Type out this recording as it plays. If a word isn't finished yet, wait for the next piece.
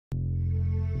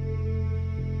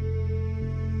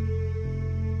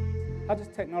How does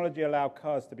technology allow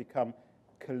cars to become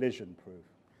collision-proof?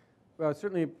 Well,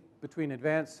 certainly between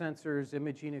advanced sensors,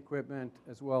 imaging equipment,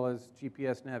 as well as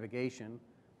GPS navigation.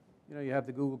 You know, you have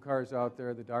the Google cars out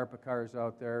there, the DARPA cars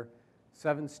out there.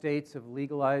 7 states have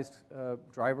legalized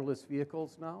driverless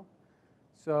vehicles now.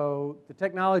 So the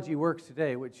technology works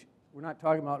today, which we're not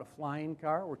talking about a flying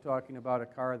car, we're talking about a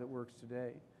car that works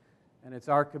today. And it's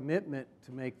our commitment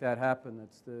to make that happen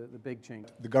that's the big change.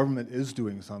 The government is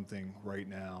doing something right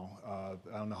now.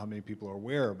 I don't know how many people are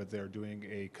aware, but they're doing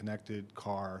a connected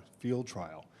car field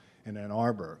trial in Ann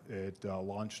Arbor. It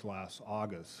launched last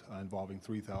August, involving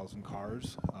 3,000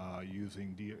 cars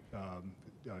using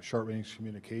short-range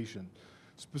communication,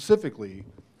 specifically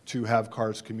to have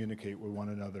cars communicate with one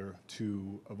another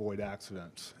to avoid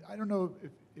accidents. I don't know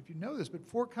if you know this, but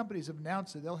 4 companies have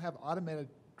announced that they'll have automated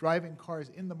driving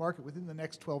cars in the market within the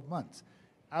next 12 months.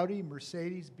 Audi,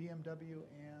 Mercedes, BMW,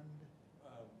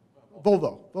 and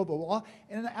Volvo.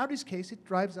 And in Audi's case, it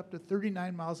drives up to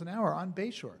 39 miles an hour on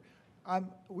Bayshore.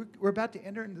 We're about to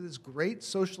enter into this great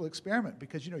social experiment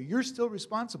because, you know, you're still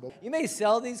responsible. You may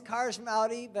sell these cars from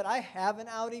Audi, but I have an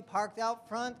Audi parked out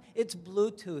front. Its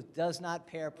Bluetooth does not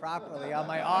pair properly on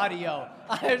my audio.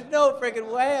 There's no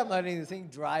freaking way I'm letting this thing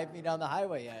drive me down the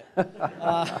highway yet.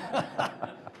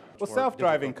 Well,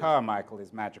 self-driving car, Michael,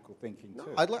 is magical thinking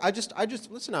too. I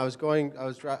just listen. I was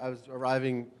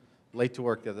arriving late to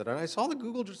work the other day, and I saw the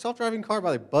Google self-driving car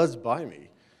buzz by me,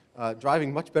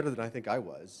 driving much better than I think I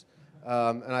was.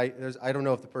 And I don't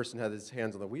know if the person had his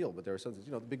hands on the wheel, but there was something,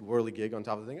 you know, the big whirly gig on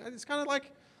top of the thing. It's kind of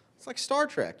like, it's like Star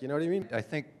Trek, you know what I mean? I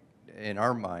think in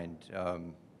our mind,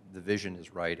 the vision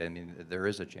is right. I mean, there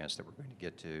is a chance that we're going to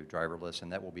get to driverless,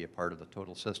 and that will be a part of the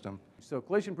total system. So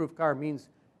collision-proof car means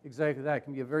exactly that. It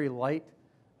can be a very light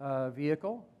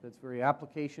vehicle that's very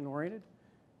application-oriented.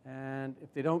 And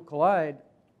if they don't collide,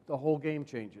 the whole game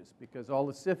changes because all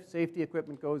the safety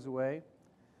equipment goes away.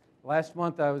 Last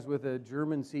month, I was with a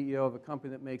German CEO of a company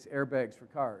that makes airbags for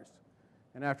cars.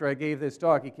 And after I gave this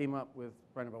talk, he came up with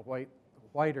kind of a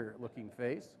whiter-looking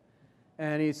face.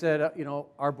 And he said, you know,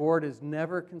 our board has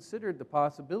never considered the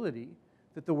possibility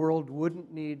that the world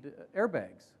wouldn't need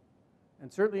airbags.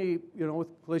 And certainly, you know, with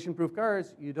collision-proof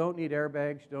cars, you don't need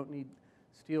airbags, you don't need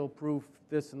steel-proof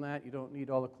this and that, you don't need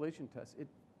all the collision tests. It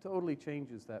totally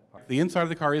changes that part. The inside of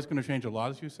the car is going to change a lot,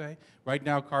 as you say. Right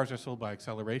now, cars are sold by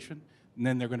acceleration, and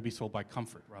then they're going to be sold by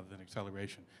comfort rather than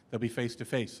acceleration. They'll be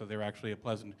face-to-face, so they're actually a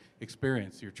pleasant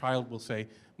experience. Your child will say,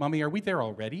 "Mommy, are we there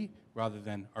already?" rather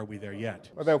than, "Are we there yet?"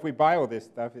 Although if we buy all this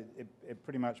stuff, it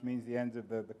pretty much means the end of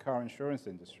the car insurance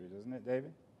industry, doesn't it,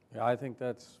 David? Yeah, I think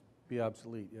that's be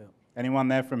obsolete, yeah. Anyone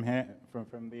there from here,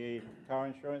 from the car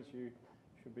insurance? You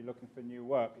should be looking for new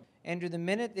work. Andrew, the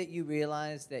minute that you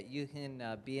realize that you can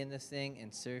be in this thing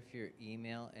and surf your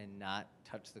email and not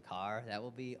touch the car, that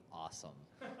will be awesome.